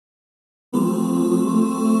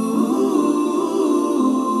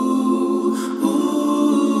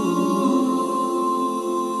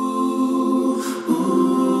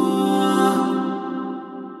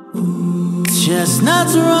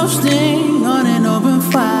chestnuts roasting on an open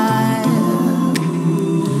fire,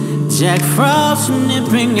 Jack Frost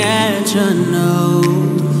nipping at your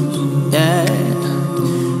nose, yeah.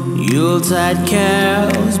 Yuletide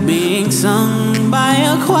carols being sung by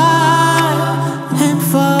a choir, and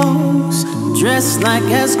folks dressed like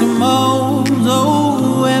Eskimos.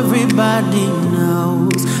 Oh, everybody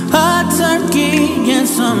knows a turkey and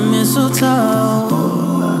some mistletoe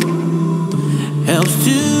helps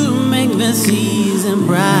to make the season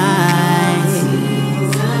bright.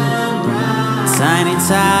 Tiny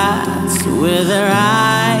tots with their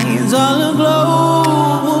eyes all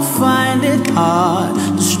aglow will find it hard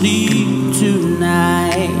to sleep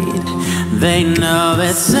tonight. They know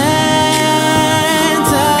that Santa's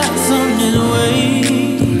on his way.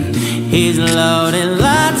 He's loaded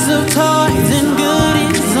lots of toys and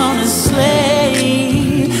goodies on his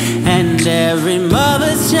sleigh, and every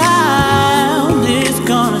mother's child is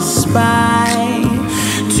gonna spy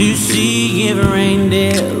to see if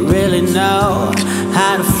reindeer really know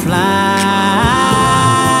how to fly.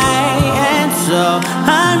 And so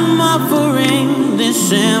I'm offering this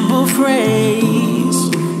simple phrase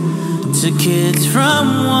to kids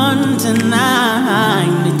from 1 to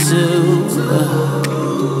 92.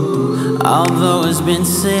 Although it's been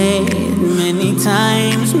said many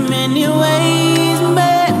times, many ways,